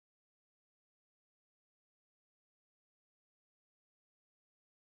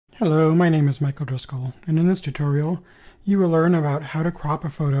Hello, my name is Michael Driscoll, and in this tutorial you will learn about how to crop a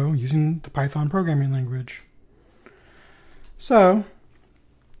photo using the Python programming language. So,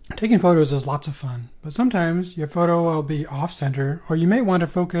 taking photos is lots of fun, but sometimes your photo will be off-center, or you may want to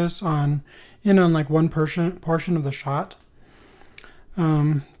focus on like one portion of the shot.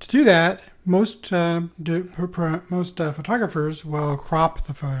 To do that, most photographers will crop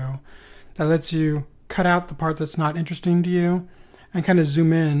the photo. That lets you cut out the part that's not interesting to you and kind of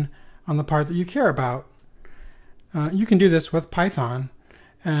zoom in on the part that you care about. You can do this with Python,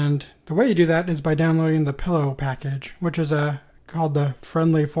 and the way you do that is by downloading the Pillow package, which is called the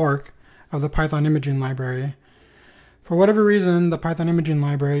friendly fork of the Python imaging library. For whatever reason, the Python imaging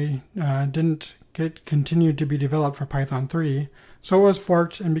library didn't get continued to be developed for Python 3, so it was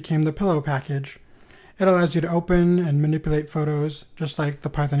forked and became the Pillow package. It allows you to open and manipulate photos just like the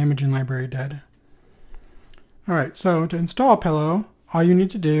Python imaging library did. Alright, so to install Pillow, all you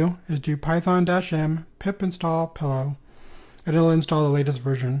need to do is do python-m pip install Pillow, and it'll install the latest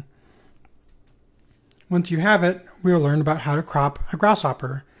version. Once you have it, we'll learn about how to crop a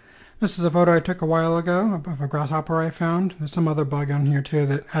grasshopper. This is a photo I took a while ago of a grasshopper I found. There's some other bug on here too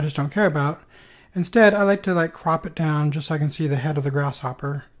that I just don't care about. Instead, I like to crop it down just so I can see the head of the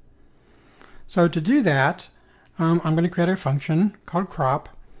grasshopper. So to do that, I'm going to create a function called crop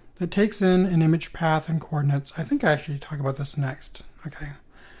that takes in an image path and coordinates. I think I actually talk about this next. Okay.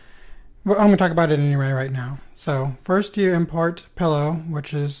 Well, I'm going to talk about it anyway right now. So first you import Pillow,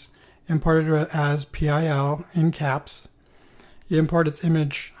 which is imported as PIL in caps. You import its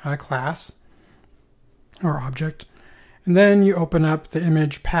image class or object. And then you open up the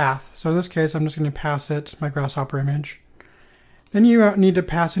image path. So in this case, I'm just going to pass it my grasshopper image. Then you need to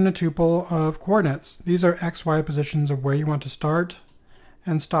pass in a tuple of coordinates. These are XY positions of where you want to start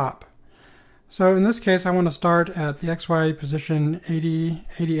and stop. So in this case, I want to start at the XY position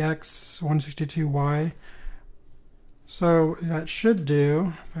 80x 162y. So that should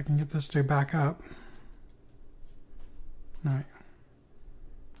do, if I can get this to back up. All right,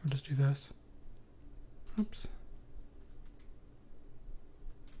 I'll just do this. Oops.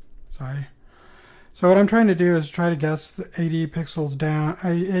 Sorry. So what I'm trying to do is try to guess the 80 pixels down,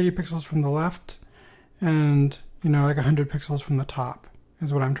 80 pixels from the left, and like 100 pixels from the top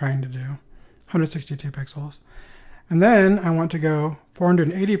is what I'm trying to do. 162 pixels. And then I want to go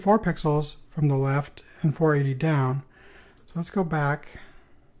 484 pixels from the left and 480 down. So let's go back.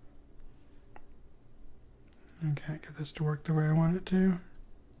 I can't get this to work the way I want it to.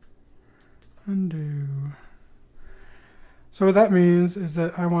 Undo. So what that means is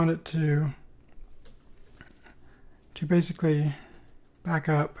that I want it to basically back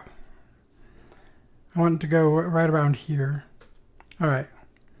up. I want it to go right around here. All right.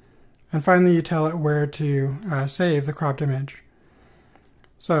 And finally you tell it where to save the cropped image.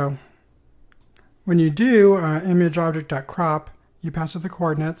 So when you do imageObject.crop, you pass it the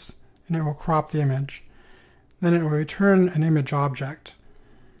coordinates and it will crop the image. Then it will return an image object.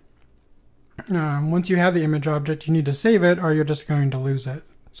 Once you have the image object, you need to save it or you're just going to lose it.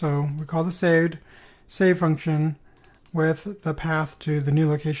 So we call the save function with the path to the new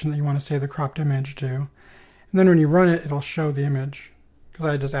location that you want to save the cropped image to. And then when you run it, it'll show the image. Because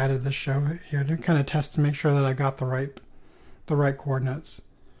I just added this show here to kind of test to make sure that I got the right coordinates.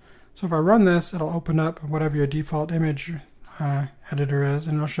 So if I run this, it'll open up whatever your default image editor is,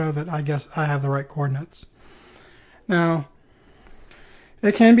 and it'll show that I guess I have the right coordinates. Now,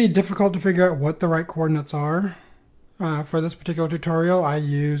 it can be difficult to figure out what the right coordinates are. For this particular tutorial, I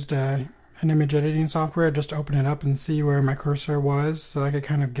used an image editing software just to open it up and see where my cursor was, so I could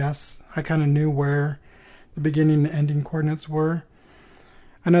kind of guess. I kind of knew where the beginning and ending coordinates were.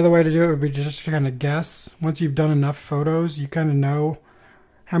 Another way to do it would be just to kind of guess. Once you've done enough photos, you kind of know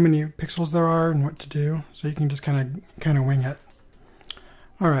how many pixels there are and what to do, so you can just kind of wing it.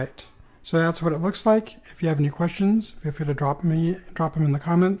 All right, so that's what it looks like. If you have any questions, feel free to drop them in the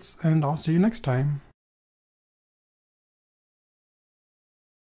comments, and I'll see you next time.